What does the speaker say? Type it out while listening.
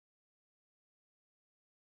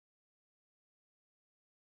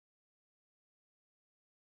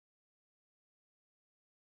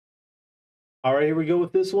All right, here we go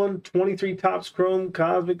with this one. 23 Topps Chrome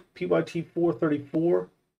Cosmic PYT 434.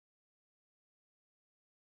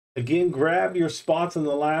 Again, grab your spots in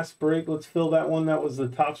the last break. Let's fill that one. That was the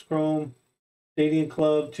Topps Chrome Stadium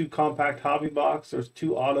Club 2 Compact Hobby Box. There's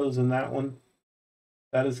 2 autos in that one.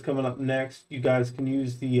 That is coming up next. You guys can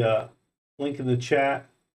use the link in the chat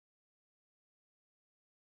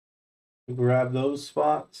to grab those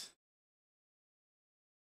spots.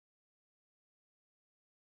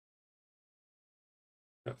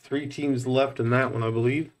 Got 3 teams left in that one, I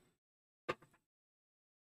believe.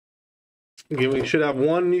 Again, we should have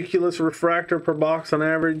 1 nucleus refractor per box on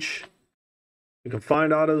average. You can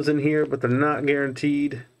find autos in here, but they're not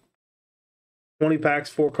guaranteed. 20 packs,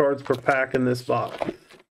 4 cards per pack in this box.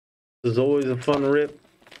 This is always a fun rip.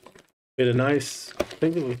 We had a nice, I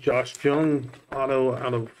think it was Josh Jung auto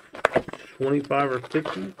out of 25 or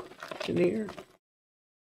 50 in here.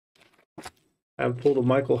 I've pulled a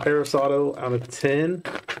Michael Harris auto out of 10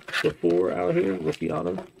 before out of here, rookie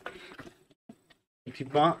auto. 50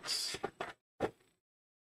 box.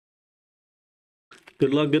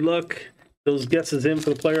 Good luck, good luck. Those guesses in for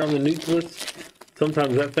the player on the nucleus.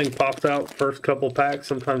 Sometimes that thing pops out first couple packs.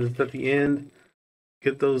 Sometimes it's at the end.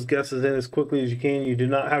 Get those guesses in as quickly as you can. You do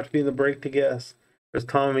not have to be in the break to guess. There's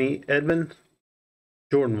Tommy Edman.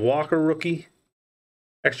 Jordan Walker, rookie.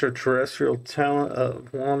 Extraterrestrial talent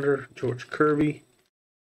of Wander. George Kirby.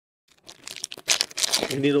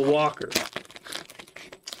 Anita Walker.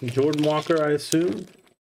 Jordan Walker, I assume.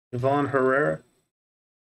 Yvonne Herrera.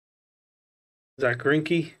 Zach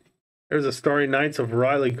Greinke. There's a Starry Nights of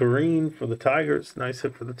Riley Green for the Tigers. Nice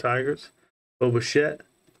hit for the Tigers. Bo Bichette.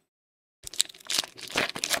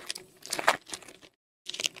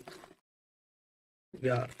 We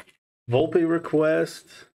got Volpe request.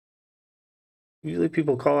 Usually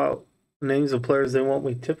people call out names of players they want.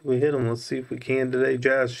 We typically hit them. Let's see if we can today.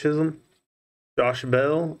 Jazz Chisholm. Josh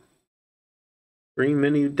Bell. Green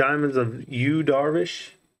Mini Diamonds of Yu Darvish.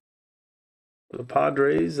 For the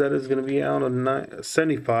Padres, that is going to be out of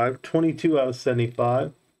 75. 22 out of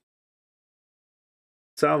 75.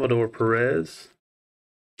 Salvador Perez.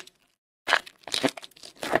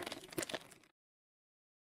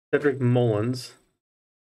 Cedric Mullins.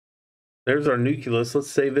 There's our nucleus. Let's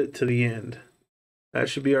save it to the end. That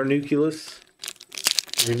should be our nucleus.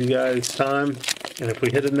 Give you guys time. And if we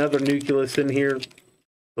hit another nucleus in here,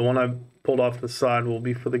 the one I pulled off the side will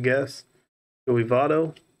be for the guess. Joey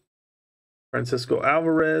Votto. Francisco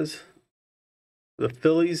Alvarez. The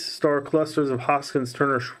Phillies, star clusters of Hoskins,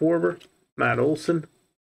 Turner, Schwarber. Matt Olson.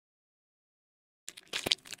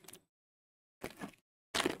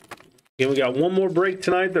 Again, we got one more break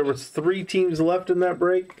tonight. There was 3 teams left in that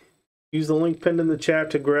break. Use the link pinned in the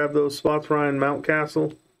chat to grab those spots. Ryan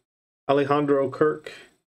Mountcastle. Alejandro Kirk.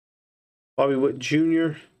 Bobby Witt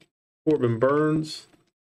Jr. Corbin Burns.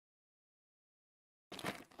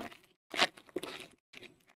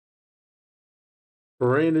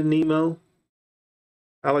 Brandon Nemo.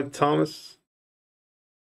 Alec Thomas.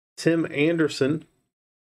 Tim Anderson.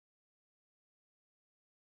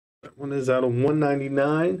 That one is out of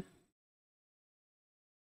 199.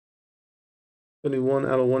 71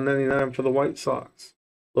 out of 199 for the White Sox.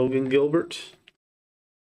 Logan Gilbert.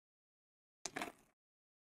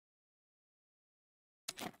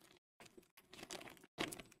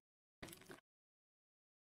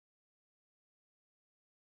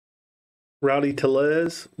 Rowdy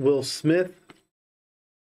Tellez, Will Smith,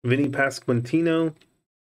 Vinny Pasquantino,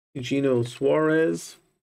 Eugenio Suarez,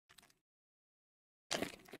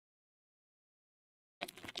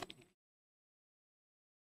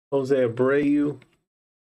 Jose Abreu,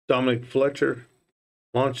 Dominic Fletcher,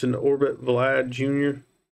 launched into orbit, Vlad Jr.,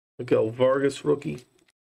 Miguel Vargas, rookie.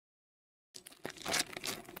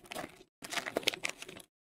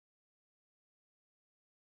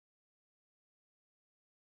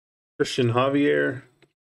 Christian Javier,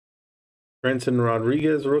 Branson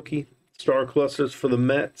Rodriguez, rookie. Star clusters for the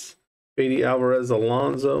Mets, Beatty Alvarez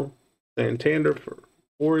Alonso, Santander for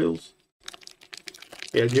Orioles.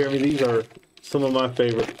 Yeah, Jeremy, these are some of my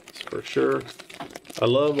favorites for sure. I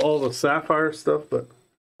love all the Sapphire stuff, but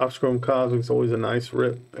Topps Chrome Cosmic's always a nice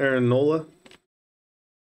rip. Aaron Nola,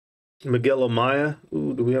 Miguel Amaya.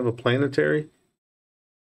 Ooh, do we have a Planetary?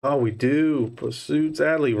 Oh, we do. Pursuits,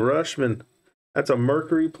 Adley Rushman. That's a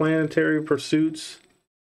Mercury Planetary Pursuits.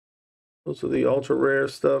 Those are the ultra rare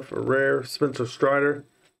stuff, or rare. Spencer Strider.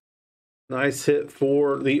 Nice hit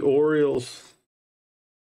for the Orioles.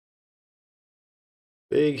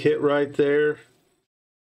 Big hit right there.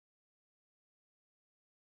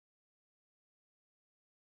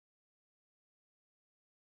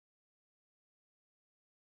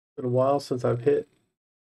 Been a while since I've hit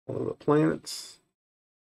one of the planets.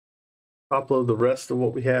 Top load the rest of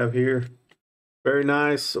what we have here. Very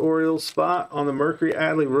nice Orioles spot on the Mercury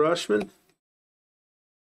Adley Rushman.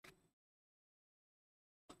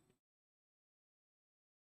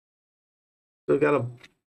 So got a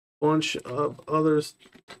bunch of others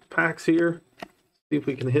packs here. See if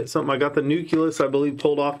we can hit something. I got the nucleus, I believe,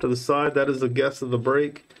 pulled off to the side. That is the guess of the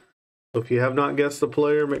break. So if you have not guessed the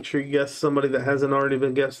player, make sure you guess somebody that hasn't already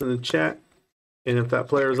been guessed in the chat. And if that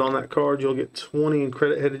player is on that card, you'll get 20 in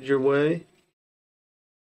credit headed your way.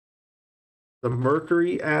 The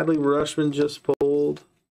Mercury Adley Rushman just pulled.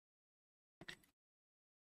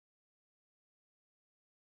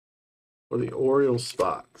 For the Orioles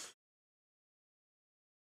spots.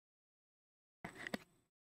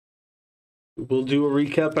 We'll do a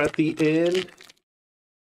recap at the end.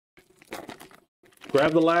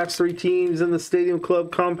 Grab the last 3 teams in the Stadium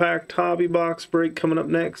Club Compact Hobby Box break coming up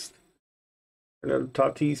next. Another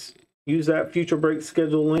Tatis. Use that future break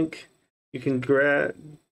schedule link. You can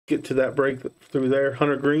get to that break through there.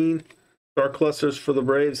 Hunter Green. Star clusters for the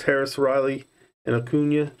Braves. Harris, Riley, and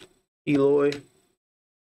Acuna. Eloy.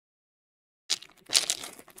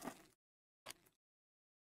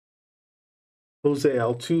 Jose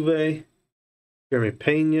Altuve. Jeremy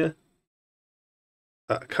Pena.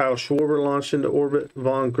 Kyle Schwarber launched into orbit.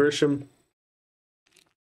 Vaughn Grisham.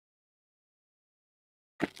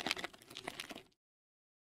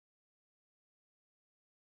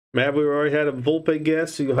 Matt, we already had a Volpe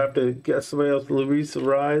guess, so you'll have to guess somebody else. Luis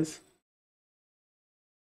Rise.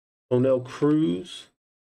 Onel Cruz.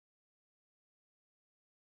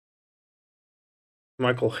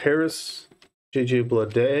 Michael Harris. JJ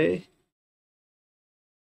Bleday.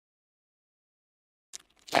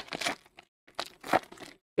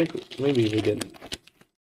 I think maybe we didn't.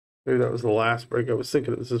 Maybe that was the last break. I was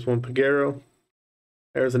thinking it was this one. Peguero.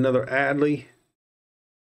 There's another Adley.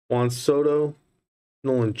 Juan Soto.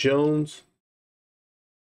 Nolan Jones.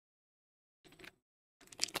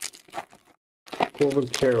 Corbin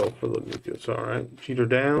Carroll for the nucleus. All right. Jeter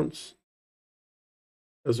Downs.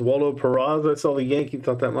 Oswaldo Peraza. I saw the Yankee.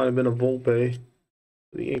 Thought that might have been a Volpe.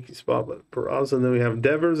 The Yankee spot, but Peraza. And then we have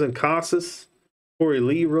Devers and Casas. Corey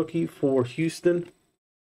Lee, rookie for Houston.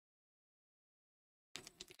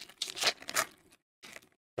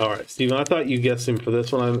 All right, Steven, I thought you guessed him for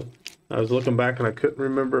this one. I was looking back and I couldn't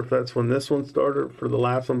remember if that's when this one started. For the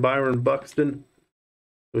last one, Byron Buxton.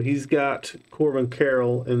 So he's got Corbin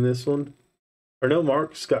Carroll in this one. Or no,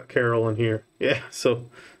 Mark's got Carroll in here. Yeah, so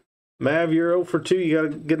Mav, you're 0 for 2. You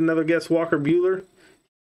got to get another guess. Walker Buehler.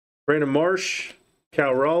 Brandon Marsh.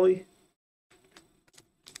 Cal Raleigh.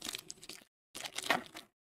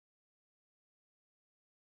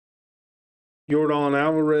 Yordan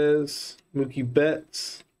Alvarez. Mookie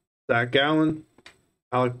Betts. Zach Gallen.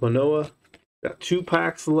 Alek Manoah. Got 2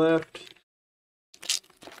 packs left.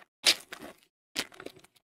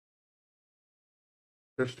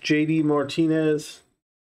 There's JD Martinez.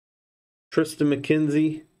 Tristan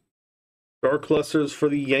McKenzie. Star clusters for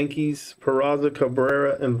the Yankees. Peraza,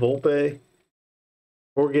 Cabrera, and Volpe.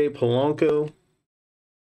 Jorge Polanco.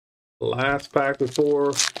 Last pack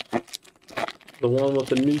before the one with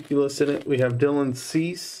the nucleus in it. We have Dylan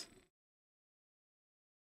Cease.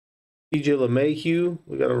 DJ LeMahieu.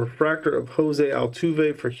 We got a refractor of Jose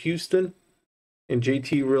Altuve for Houston. And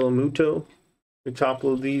JT Realmuto. We top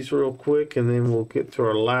load these real quick and then we'll get to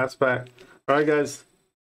our last pack. All right, guys.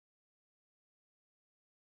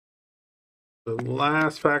 The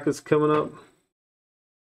last pack is coming up.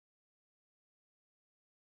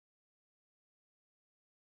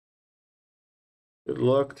 Good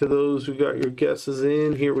luck to those who got your guesses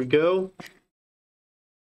in. Here we go.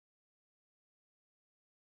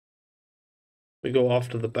 We go off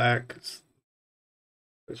to the back.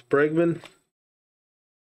 There's Bregman.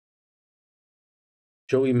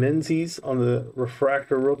 Joey Menzies on the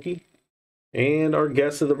refractor rookie. And our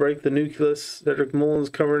guess of the break, the nucleus. Cedric Mullins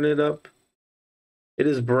covering it up. It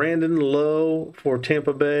is Brandon Lowe for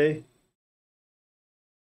Tampa Bay.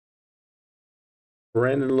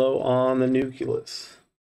 Brandon Lowe on the nucleus.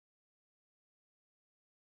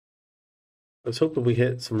 I was hoping we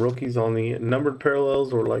hit some rookies on the numbered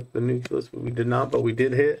parallels or like the nucleus, but we did not, but we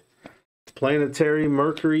did hit. Planetary,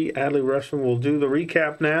 Mercury, Adley Rushman. We'll do the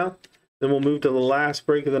recap now. Then we'll move to the last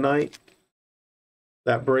break of the night.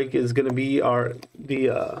 That break is going to be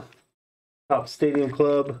the Top Stadium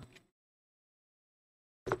Club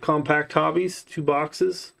Compact Hobbies, 2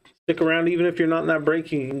 boxes. Stick around even if you're not in that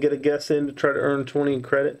break. You can get a guess in to try to earn 20 in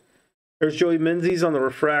credit. There's Joey Menzies on the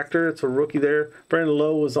refractor. It's a rookie there. Brandon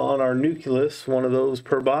Lowe was on our nucleus, one of those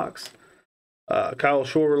per box. Kyle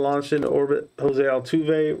Schwarber launched into orbit. Jose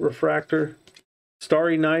Altuve refractor.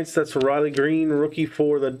 Starry Nights, that's Riley Green, rookie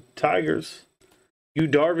for the Tigers. Yu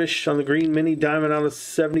Darvish on the green mini diamond out of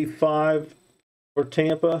 75 for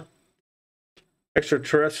Tampa.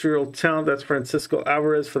 Extraterrestrial talent, that's Francisco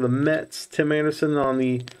Alvarez for the Mets. Tim Anderson on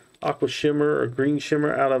the Aqua Shimmer or Green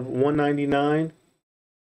Shimmer out of 199.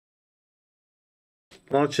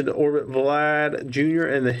 Launched into orbit Vlad Jr.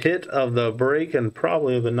 and the hit of the break and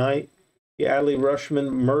probably of the night. The Adley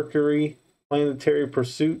Rushman Mercury Planetary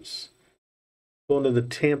Pursuits. Going to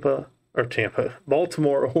the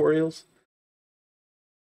Baltimore Orioles.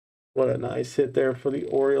 What a nice hit there for the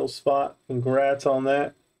Orioles spot. Congrats on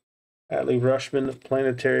that. Adley Rushman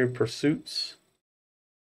Planetary Pursuits.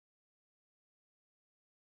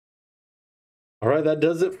 All right, that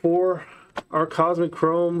does it for our Cosmic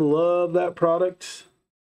Chrome. Love that product.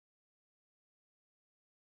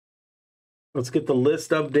 Let's get the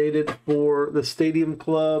list updated for the Stadium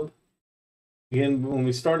Club. Again, when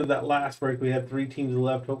we started that last break, we had 3 teams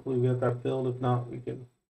left. Hopefully we got that filled. If not, we can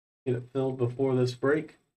get it filled before this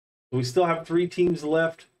break. We still have 3 teams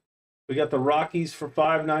left. We got the Rockies for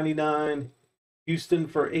 $5.99, Houston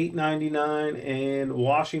for $8.99, and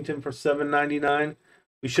Washington for $7.99.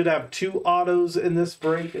 We should have 2 autos in this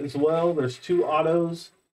break as well. There's 2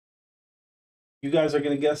 autos. You guys are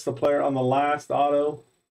going to guess the player on the last auto.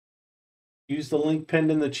 Use the link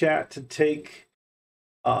pinned in the chat to take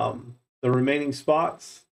the remaining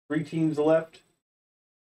spots. 3 teams left.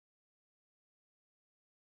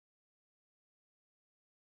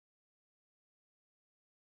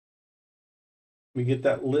 We get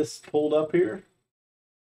that list pulled up here.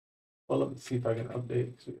 Well, let me see if I can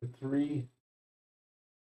update. So we have 3.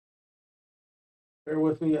 Bear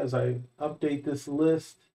with me as I update this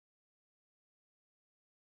list.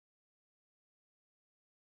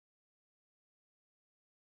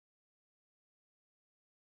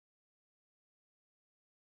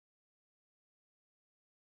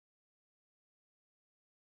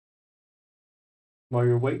 While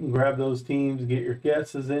you're waiting, grab those teams, get your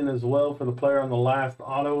guesses in as well for the player on the last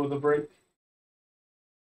auto of the break.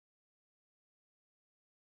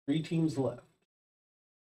 3 teams left.